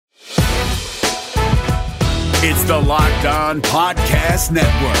It's the Locked On Podcast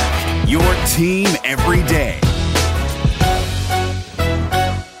Network, your team every day.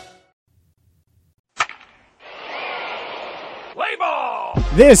 Play ball!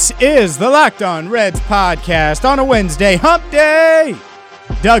 This is the Locked On Reds podcast on a Wednesday, hump day.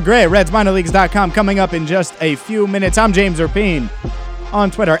 Doug Gray, RedsMinorLeagues.com, coming up in just a few minutes. I'm James Erpine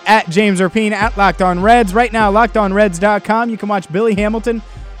on Twitter, at James Erpine, at Locked On Reds. Right now, LockedOnReds.com. You can watch Billy Hamilton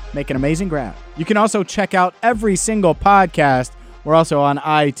make an amazing grab. You can also check out every single podcast. We're also on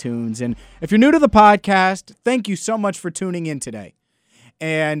iTunes. And if you're new to the podcast, thank you so much for tuning in today.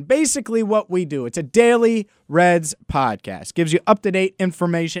 And basically what we do, it's a daily Reds podcast. Gives you up-to-date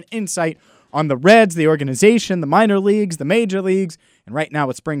information, insight on the Reds, the organization, the minor leagues, the major leagues. And right now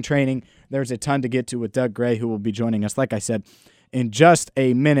with spring training, there's a ton to get to with Doug Gray, who will be joining us, like I said, in just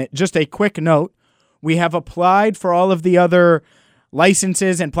a minute. Just a quick note, we have applied for all of the other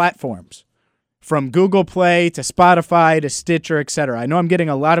licenses and platforms, from Google Play to Spotify to Stitcher, etc. I know I'm getting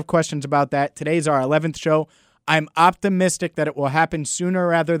a lot of questions about that. Today's our 11th show. I'm optimistic that it will happen sooner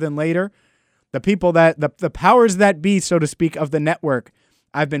rather than later. The people that, the powers that be, so to speak, of the network,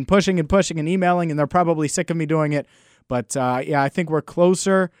 I've been pushing and emailing, and they're probably sick of me doing it. But yeah, I think we're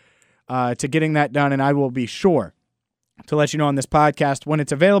closer to getting that done, and I will be sure to let you know on this podcast when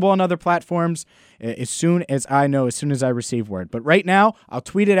it's available on other platforms as soon as I know, as soon as I receive word. But right now, I'll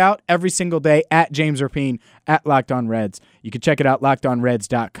tweet it out every single day at James Erpine, at Locked On Reds. You can check it out,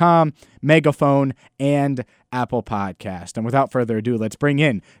 LockedOnReds.com, Megaphone, and Apple Podcast. And without further ado, let's bring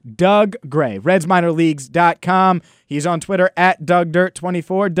in Doug Gray, RedsMinorLeagues.com. He's on Twitter at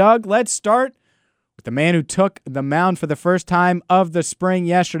DougDirt24. Doug, let's start with the man who took the mound for the first time of the spring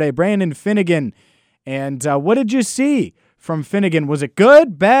yesterday, Brandon Finnegan. And what did you see from Finnegan? Was it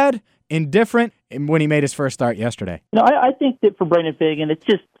good, bad, indifferent when he made his first start yesterday? I think that for Brandon Finnegan, it's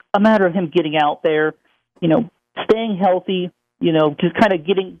just a matter of him getting out there, staying healthy, just kind of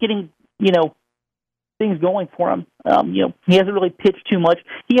getting things going for him. He hasn't really pitched too much.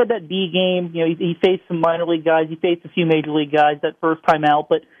 He had that B game. He faced some minor league guys. He faced a few major league guys that first time out,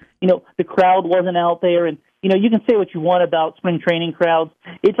 but the crowd wasn't out there, and you can say what you want about spring training crowds.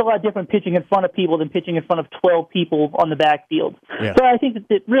 It's a lot different pitching in front of people than pitching in front of 12 people on the backfield. Yeah. So I think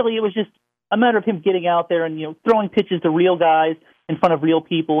that really it was just a matter of him getting out there and throwing pitches to real guys in front of real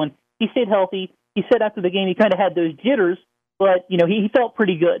people. And he stayed healthy. He said after the game he kind of had those jitters, but he felt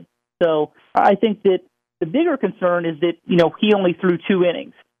pretty good. So I think that the bigger concern is that he only threw 2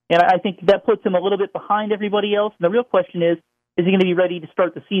 innings, and I think that puts him a little bit behind everybody else. And the real question is he going to be ready to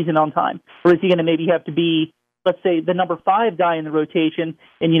start the season on time? Or is he going to maybe have to be, let's say, the number 5 guy in the rotation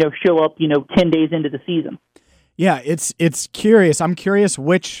and, show up, 10 days into the season? Yeah, it's curious. I'm curious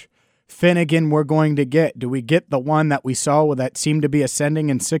which Finnegan we're going to get. Do we get the one that we saw that seemed to be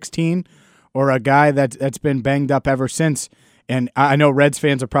ascending in 16, or a guy that's been banged up ever since? And I know Reds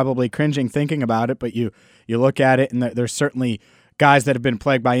fans are probably cringing thinking about it, but you look at it, and there's certainly guys that have been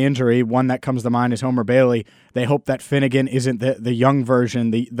plagued by injury. One that comes to mind is Homer Bailey. They hope that Finnegan isn't the young version,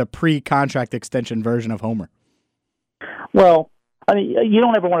 the pre-contract extension version of Homer. Well, I mean, you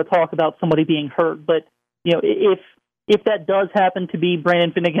don't ever want to talk about somebody being hurt, but if that does happen to be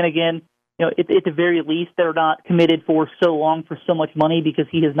Brandon Finnegan again, at the very least they're not committed for so long for so much money, because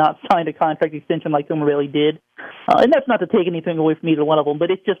he has not signed a contract extension like Homer Bailey did. And that's not to take anything away from either one of them, but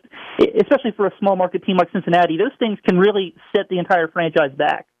it's just, especially for a small market team like Cincinnati, those things can really set the entire franchise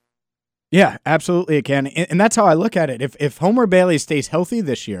back. Yeah, absolutely it can. And that's how I look at it. If Homer Bailey stays healthy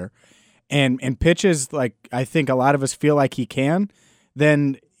this year and pitches like I think a lot of us feel like he can,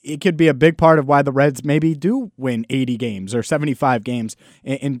 then it could be a big part of why the Reds maybe do win 80 games or 75 games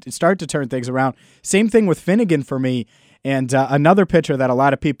and start to turn things around. Same thing with Finnegan for me. And another pitcher that a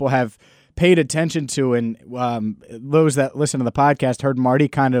lot of people have paid attention to, and those that listen to the podcast heard Marty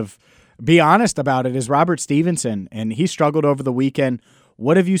kind of be honest about it, is Robert Stephenson. And he struggled over the weekend.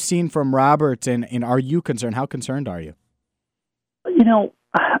 What have you seen from Robert, and are you concerned? How concerned are you?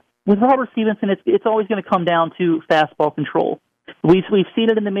 With Robert Stephenson, it's always going to come down to fastball control. We've seen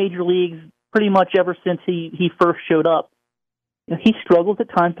it in the major leagues pretty much ever since he first showed up. He struggles at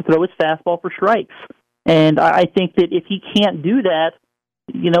times to throw his fastball for strikes, and I think that if he can't do that,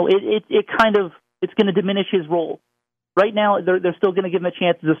 it's going to diminish his role. Right now, they're still going to give him a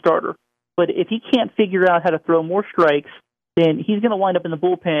chance as a starter, but if he can't figure out how to throw more strikes, then he's going to wind up in the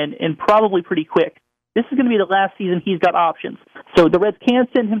bullpen, and probably pretty quick. This is going to be the last season he's got options. So the Reds can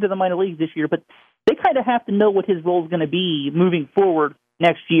send him to the minor leagues this year, but they kind of have to know what his role is going to be moving forward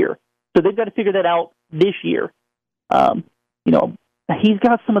next year. So they've got to figure that out this year. He's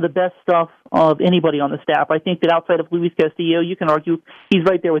got some of the best stuff of anybody on the staff. I think that outside of Luis Castillo, you can argue he's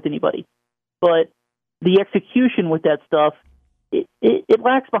right there with anybody. But the execution with that stuff, it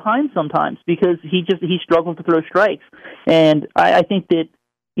lacks behind sometimes because he struggles to throw strikes. And I think that,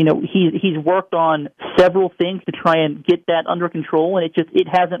 he's worked on several things to try and get that under control, and it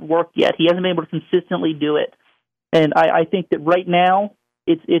hasn't worked yet. He hasn't been able to consistently do it. And I think that right now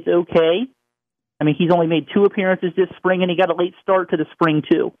it's okay. I mean, he's only made 2 appearances this spring, and he got a late start to the spring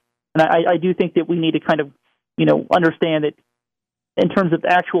too. And I do think that we need to kind of, understand that in terms of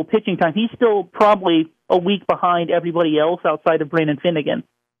actual pitching time, he's still probably a week behind everybody else outside of Brandon Finnegan.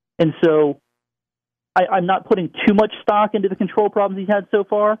 And so I'm not putting too much stock into the control problems he's had so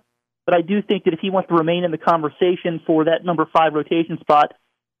far, but I do think that if he wants to remain in the conversation for that number 5 rotation spot,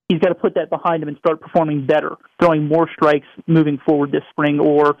 he's got to put that behind him and start performing better, throwing more strikes moving forward this spring,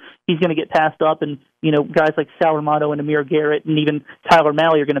 or he's going to get passed up, and guys like Salamato and Amir Garrett and even Tyler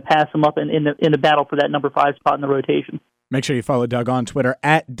Malley are going to pass him up in the battle for that number 5 spot in the rotation. Make sure you follow Doug on Twitter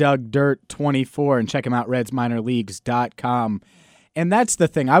at DougDirt24 and check him out, RedsMinorLeagues.com. And that's the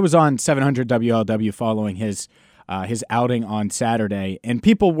thing. I was on 700 WLW following his outing on Saturday, and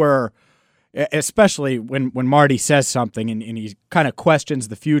people were, especially when Marty says something and he kind of questions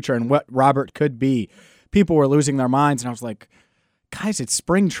the future and what Robert could be, people were losing their minds, and I was like, guys, it's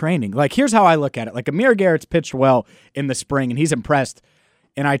spring training. Like, here's how I look at it. Like, Amir Garrett's pitched well in the spring, and he's impressed,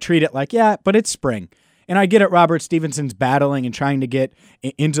 and I treat it like, yeah, but it's spring. And I get it, Robert Stephenson's battling and trying to get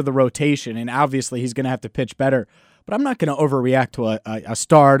into the rotation, and obviously he's going to have to pitch better. But I'm not going to overreact to a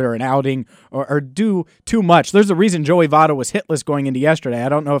start or an outing or do too much. There's a reason Joey Votto was hitless going into yesterday. I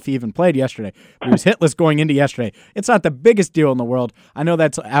don't know if he even played yesterday, but he was hitless going into yesterday. It's not the biggest deal in the world. I know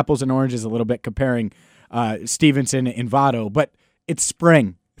that's apples and oranges a little bit comparing Stephenson and Votto, but it's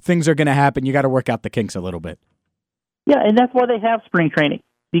spring. Things are going to happen. You got to work out the kinks a little bit. Yeah, and that's why they have spring training,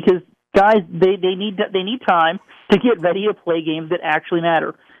 because guys, they need time to get ready to play games that actually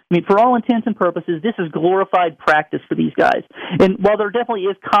matter. I mean, for all intents and purposes, this is glorified practice for these guys. And while there definitely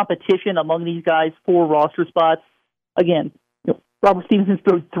is competition among these guys for roster spots, again, Robert Stephenson's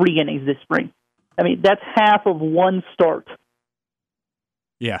thrown 3 innings this spring. I mean, that's half of one start.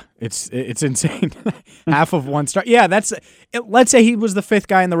 Yeah, it's insane. Half of one start. Yeah, let's say he was the 5th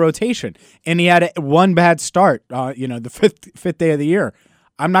guy in the rotation, and he had one bad start. The fifth day of the year.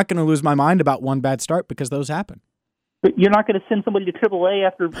 I'm not going to lose my mind about one bad start because those happen. But you're not going to send somebody to AAA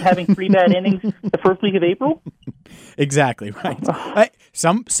after having 3 bad innings the first week of April? Exactly right.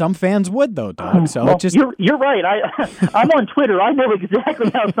 Some fans would, though, Doug. So well, you're right. I'm on Twitter. I know exactly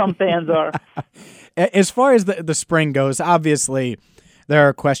how some fans are. As far as the spring goes, obviously there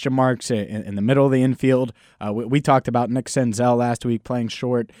are question marks in the middle of the infield. We talked about Nick Senzel last week playing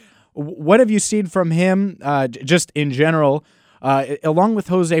short. What have you seen from him just in general, along with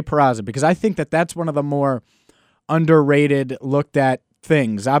Jose Peraza? Because I think that's one of the more underrated, looked at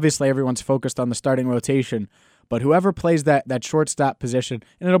things. Obviously, everyone's focused on the starting rotation, but whoever plays that shortstop position,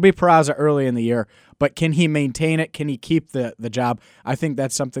 and it'll be Peraza early in the year, but can he maintain it? Can he keep the job? I think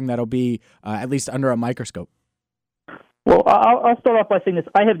that's something that'll be at least under a microscope. Well, I'll start off by saying this.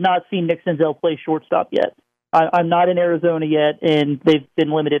 I have not seen Nick Senzel play shortstop yet. I'm not in Arizona yet, and they've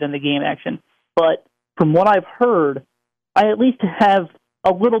been limited in the game action. But from what I've heard, I at least have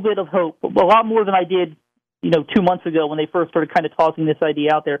a little bit of hope, a lot more than I did 2 months ago when they first started kind of tossing this idea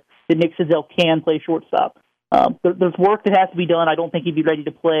out there that Nick Senzel can play shortstop. There's work that has to be done. I don't think he'd be ready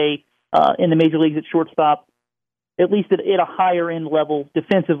to play in the major leagues at shortstop, at least at a higher end level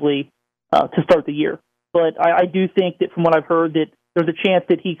defensively to start the year. But I do think that from what I've heard that there's a chance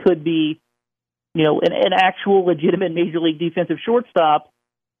that he could be, an actual legitimate major league defensive shortstop.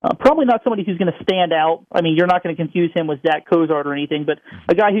 Probably not somebody who's going to stand out. I mean, you're not going to confuse him with Zach Cozart or anything, but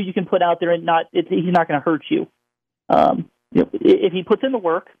a guy who you can put out there and he's not going to hurt you. If he puts in the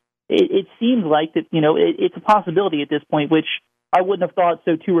work, it seems like that. It's a possibility at this point, which I wouldn't have thought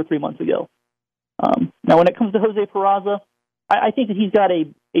so 2 or 3 months ago. Now, when it comes to Jose Peraza, I think that he's got a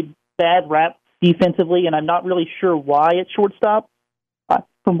bad rap defensively, and I'm not really sure why at shortstop.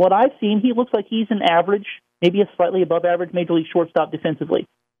 From what I've seen, he looks like he's an average, maybe a slightly above average major league shortstop defensively.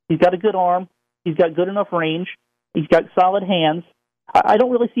 He's got a good arm. He's got good enough range. He's got solid hands. I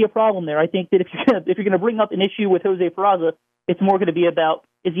don't really see a problem there. I think that if you're going to bring up an issue with Jose Peraza, it's more going to be about,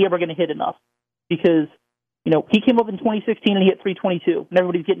 is he ever going to hit enough? Because, he came up in 2016 and he hit 322, and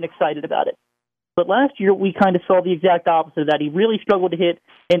everybody's getting excited about it. But last year, we kind of saw the exact opposite of that. He really struggled to hit,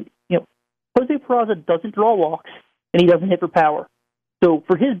 and, Jose Peraza doesn't draw walks, and he doesn't hit for power. So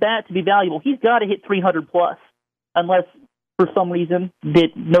for his bat to be valuable, he's got to hit 300 plus, unless for some reason that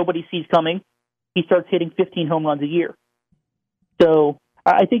nobody sees coming, he starts hitting 15 home runs a year. So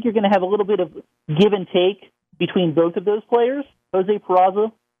I think you're going to have a little bit of give and take between both of those players. Jose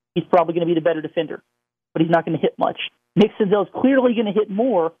Peraza, he's probably going to be the better defender. but he's not going to hit much. Nick Senzel's clearly going to hit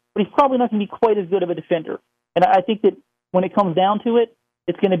more, but he's probably not going to be quite as good of a defender. And I think that when it comes down to it,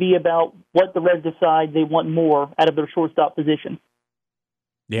 it's going to be about what the Reds decide they want more out of their shortstop position.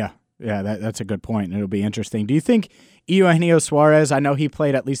 Yeah, that's a good point. It'll be interesting. Do you think Eugenio Suarez, I know he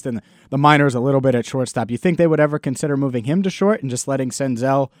played at least in the minors a little bit at shortstop, do you think they would ever consider moving him to short and just letting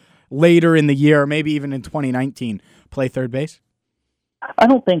Senzel later in the year, maybe even in 2019, play third base? I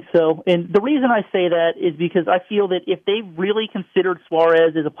don't think so. And the reason I say that is because I feel that if they really considered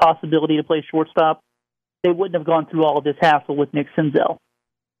Suarez as a possibility to play shortstop, they wouldn't have gone through all of this hassle with Nick Senzel.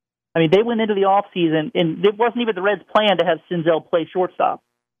 I mean, they went into the offseason, and it wasn't even the Reds' plan to have Senzel play shortstop.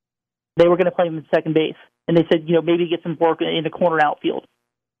 They were going to play him in second base. And they said, maybe get some work in the corner outfield.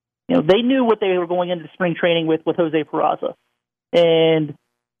 They knew what they were going into spring training with Jose Peraza. And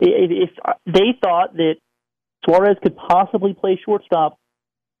if they thought that Suarez could possibly play shortstop,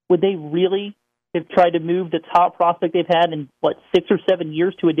 would they really have tried to move the top prospect they've had in, 6 or 7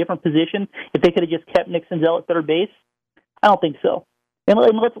 years to a different position if they could have just kept Nick Senzel at third base? I don't think so. And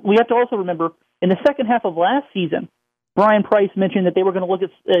we have to also remember, in the second half of last season, Brian Price mentioned that they were going to look at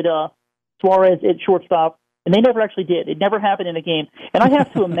Suarez at shortstop, and they never actually did. It never happened in a game. And I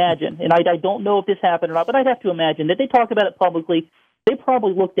have to imagine, and I don't know if this happened or not, but I'd have to imagine that they talked about it publicly. They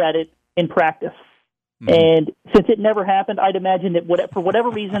probably looked at it in practice. Mm-hmm. And since it never happened, I'd imagine that for whatever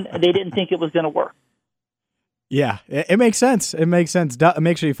reason, they didn't think it was going to work. Yeah, it makes sense. It makes sense.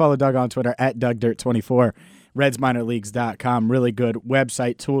 Make sure you follow Doug on Twitter at DougDirt24. RedsMinorLeagues.com. Really good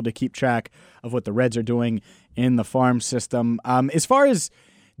website tool to keep track of what the Reds are doing in the farm system. As far as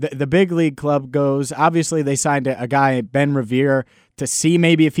the big league club goes, obviously they signed a guy, Ben Revere, to see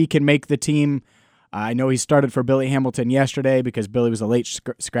maybe if he can make the team. I know he started for Billy Hamilton yesterday because Billy was a late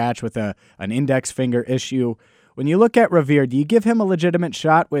scratch with an index finger issue. When you look at Revere, do you give him a legitimate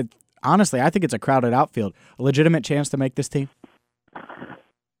shot with, honestly, I think it's a crowded outfield, a legitimate chance to make this team?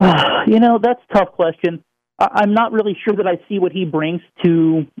 That's a tough question. I'm not really sure that I see what he brings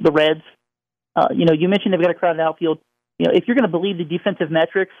to the Reds. You mentioned they've got a crowded outfield. If you're going to believe the defensive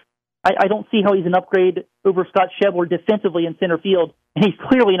metrics, I don't see how he's an upgrade over Scott Schebler defensively in center field, and he's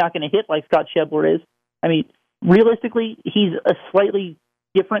clearly not going to hit like Scott Schebler is. I mean, realistically, he's a slightly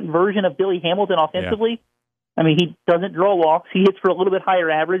different version of Billy Hamilton offensively. Yeah. I mean, he doesn't draw walks. He hits for a little bit higher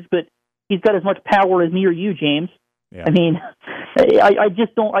average, but he's got as much power as me or you, James. Yeah. I mean, I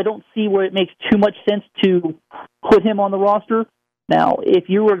just don't see where it makes too much sense to put him on the roster. Now, if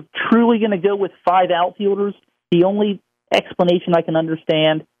you were truly going to go with 5 outfielders, the only explanation I can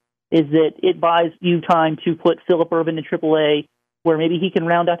understand is that it buys you time to put Phillip Ervin in AAA, where maybe he can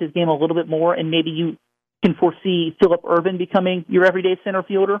round out his game a little bit more, and maybe you can foresee Phillip Ervin becoming your everyday center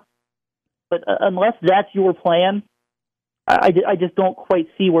fielder. But unless that's your plan, I just don't quite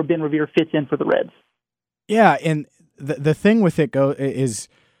see where Ben Revere fits in for the Reds. Yeah, and the thing with it is,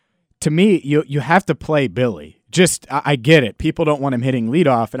 to me, you have to play Billy. I get it. People don't want him hitting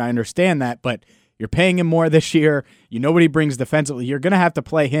leadoff, and I understand that, but you're paying him more this year. You know what he brings defensively. You're going to have to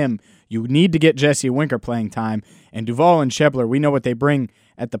play him. You need to get Jesse Winker playing time. And Duvall and Schebler, we know what they bring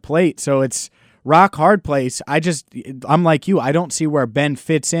at the plate. So it's rock hard place. I'm like you. I don't see where Ben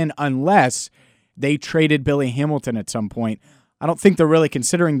fits in unless they traded Billy Hamilton at some point. I don't think they're really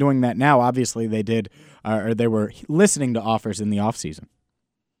considering doing that now. Obviously they did, or they were listening to offers in the offseason.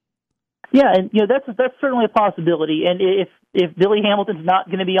 Yeah, and that's certainly a possibility. And if Billy Hamilton's not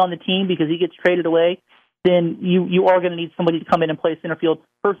going to be on the team because he gets traded away, then you are going to need somebody to come in and play center field.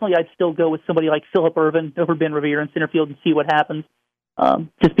 Personally, I'd still go with somebody like Phillip Ervin over Ben Revere in center field and see what happens.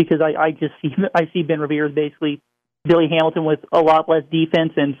 Just because I see Ben Revere as basically Billy Hamilton with a lot less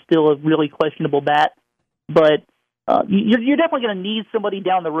defense and still a really questionable bat. But you're definitely going to need somebody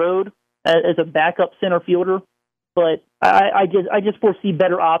down the road as a backup center fielder. But I just foresee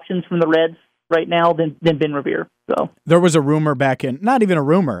better options from the Reds right now than Ben Revere. So there was a rumor back in, not even a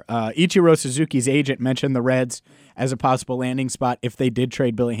rumor. Ichiro Suzuki's agent mentioned the Reds as a possible landing spot if they did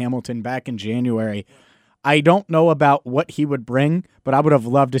trade Billy Hamilton back in January. I don't know about what he would bring, but I would have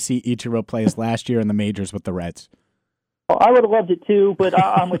loved to see Ichiro play his last year in the majors with the Reds. Well, I would have loved it too, but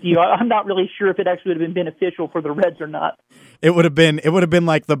I'm with you. I'm not really sure if it actually would have been beneficial for the Reds or not. It would have been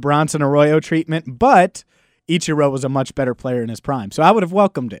like the Bronson Arroyo treatment, but Ichiro was a much better player in his prime, so I would have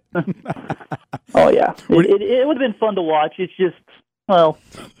welcomed it. Oh, yeah. It would have been fun to watch. It's just, well,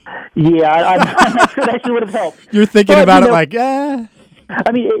 yeah, I'm not sure that actually would have helped. You're thinking about it like, eh.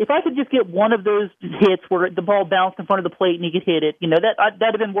 I mean, if I could just get one of those hits where the ball bounced in front of the plate and he could hit it, that'd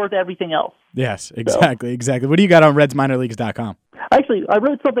have been worth everything else. Yes, exactly. What do you got on RedsMinorLeagues.com? Actually, I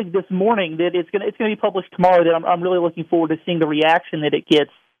wrote something this morning that it's going to be published tomorrow that I'm really looking forward to seeing the reaction that it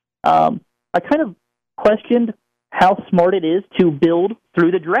gets. questioned how smart it is to build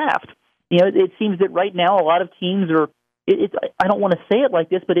through the draft. It seems that right now a lot of teams are. I don't want to say it like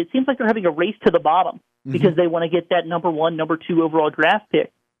this, but it seems like they're having a race to the bottom because they want to get that number 1, number 2 overall draft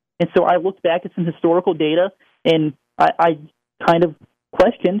pick. And so I looked back at some historical data, and I kind of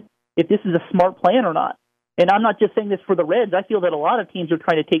questioned if this is a smart plan or not. And I'm not just saying this for the Reds. I feel that a lot of teams are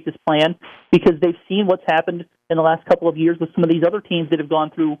trying to take this plan because they've seen what's happened in the last couple of years with some of these other teams that have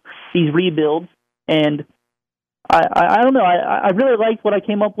gone through these rebuilds. And I don't know. I really liked what I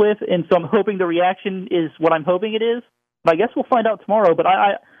came up with, and so I'm hoping the reaction is what I'm hoping it is. But I guess we'll find out tomorrow. But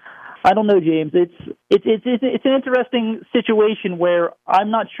I don't know, James. It's an interesting situation where I'm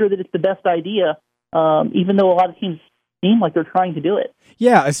not sure that it's the best idea, even though a lot of teams seem like they're trying to do it.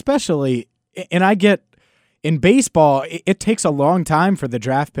 Yeah, especially, and I get in baseball, it takes a long time for the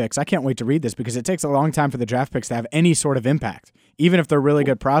draft picks. I can't wait to read this because it takes a long time for the draft picks to have any sort of impact, even if they're really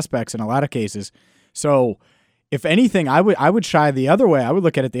good prospects in a lot of cases. So, if anything, I would shy the other way. I would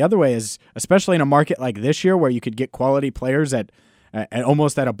look at it the other way, as especially in a market like this year where you could get quality players at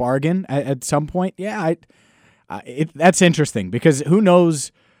almost at a bargain at some point. Yeah, that's interesting because who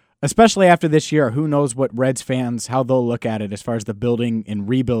knows, especially after this year, who knows what Reds fans, how they'll look at it as far as the building and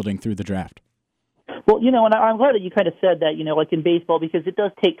rebuilding through the draft. Well, and I'm glad that you kind of said that, like in baseball, because it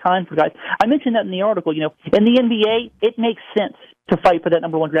does take time for guys. I mentioned that in the article, in the NBA, it makes sense to fight for that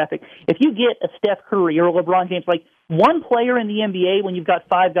number 1 draft pick. If you get a Steph Curry or a LeBron James, like one player in the NBA when you've got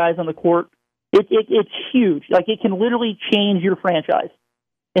 5 guys on the court, it's huge. Like it can literally change your franchise.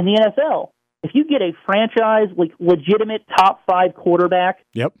 In the NFL, if you get a franchise, like legitimate top 5 quarterback,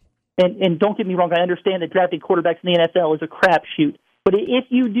 yep. And don't get me wrong, I understand that drafting quarterbacks in the NFL is a crapshoot. But if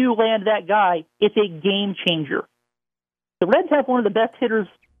you do land that guy, it's a game changer. The Reds have one of the best hitters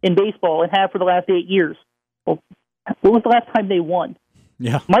in baseball and have for the last 8 years. Well, when was the last time they won?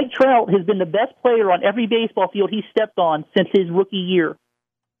 Yeah. Mike Trout has been the best player on every baseball field he's stepped on since his rookie year.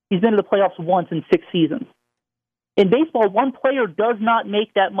 He's been to the playoffs once in 6 seasons. In baseball, one player does not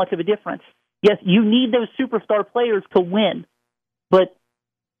make that much of a difference. Yes, you need those superstar players to win, but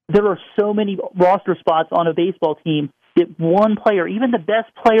there are so many roster spots on a baseball team that one player, even the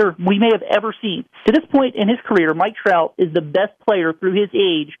best player we may have ever seen, to this point in his career, Mike Trout is the best player through his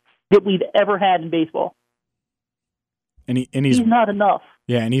age that we've ever had in baseball. And he's not enough.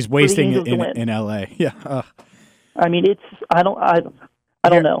 Yeah, and he's wasting it in LA. Yeah. I mean, I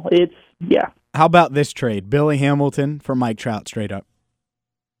don't know. How about this trade? Billy Hamilton for Mike Trout, straight up.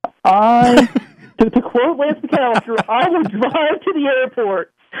 To quote Lance McAllister, I would drive to the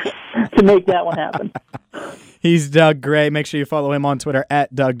airport to make that one happen. He's Doug Gray. Make sure you follow him on Twitter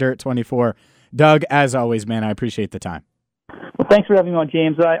at DougDirt24. Doug, as always, man, I appreciate the time. Well, thanks for having me on,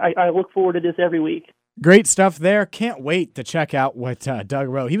 James. I look forward to this every week. Great stuff there. Can't wait to check out what Doug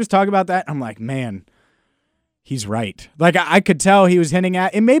wrote. He was talking about that. I'm like, man, he's right. Like, I could tell he was hinting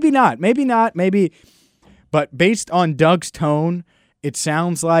at, and maybe not, but based on Doug's tone, it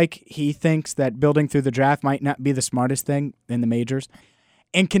sounds like he thinks that building through the draft might not be the smartest thing in the majors.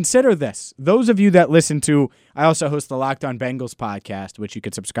 And consider this. Those of you that listen to, I also host the Locked On Bengals podcast, which you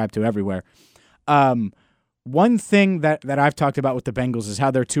could subscribe to everywhere. One thing that I've talked about with the Bengals is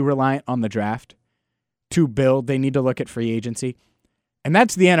how they're too reliant on the draft to build. They need to look at free agency. And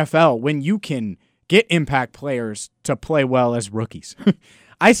that's the NFL when you can get impact players to play well as rookies.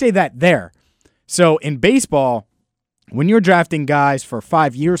 I say that there. So in baseball, when you're drafting guys for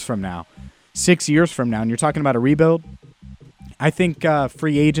 5 years from now, 6 years from now, and you're talking about a rebuild, I think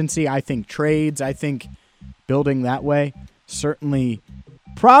free agency, I think trades, I think building that way, certainly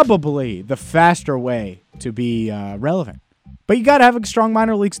probably the faster way to be relevant. But you got to have a strong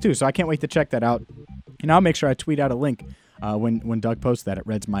minor leagues too, so I can't wait to check that out. And I'll make sure I tweet out a link when Doug posts that at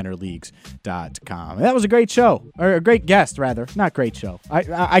redsminorleagues.com. That was a great show, or a great guest, rather. Not great show.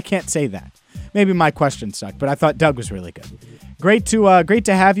 I can't say that. Maybe my question sucked, but I thought Doug was really good. Great to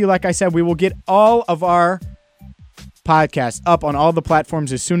have you. Like I said, we will get all of our podcast up on all the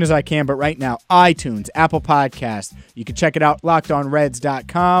platforms as soon as I can, but right now, iTunes, Apple Podcasts, you can check it out,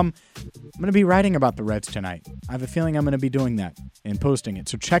 lockedonreds.com. I'm going to be writing about the Reds tonight. I have a feeling I'm going to be doing that and posting it,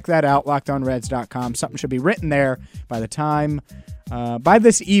 so check that out, lockedonreds.com. Something should be written there by the time, by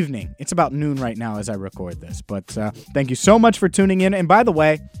this evening. It's about noon right now as I record this, but thank you so much for tuning in, and by the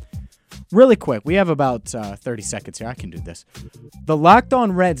way, really quick, we have about 30 seconds here. I can do this. The Locked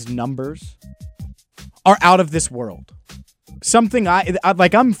On Reds numbers are out of this world. Something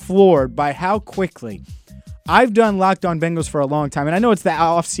I'm floored by how quickly. I've done Locked On Bengals for a long time, and I know it's the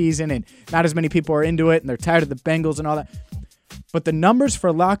off season and not as many people are into it and they're tired of the Bengals and all that. But the numbers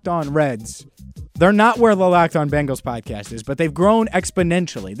for Locked On Reds, they're not where the Locked On Bengals podcast is, but they've grown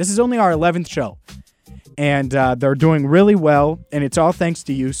exponentially. This is only our 11th show. And they're doing really well, and it's all thanks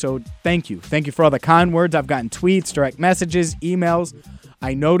to you, so thank you. Thank you for all the kind words. I've gotten tweets, direct messages, emails.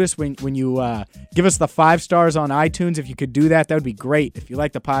 I noticed when you give us the 5 stars on iTunes, if you could do that, that would be great if you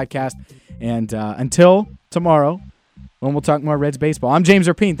like the podcast. And until tomorrow, when we'll talk more Reds baseball, I'm James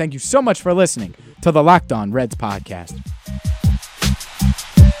Rapien. Thank you so much for listening to the Locked On Reds podcast.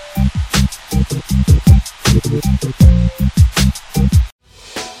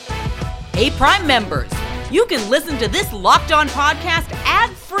 Hey, Prime members, you can listen to this Locked On podcast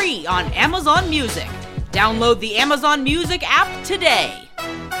ad-free on Amazon Music. Download the Amazon Music app today.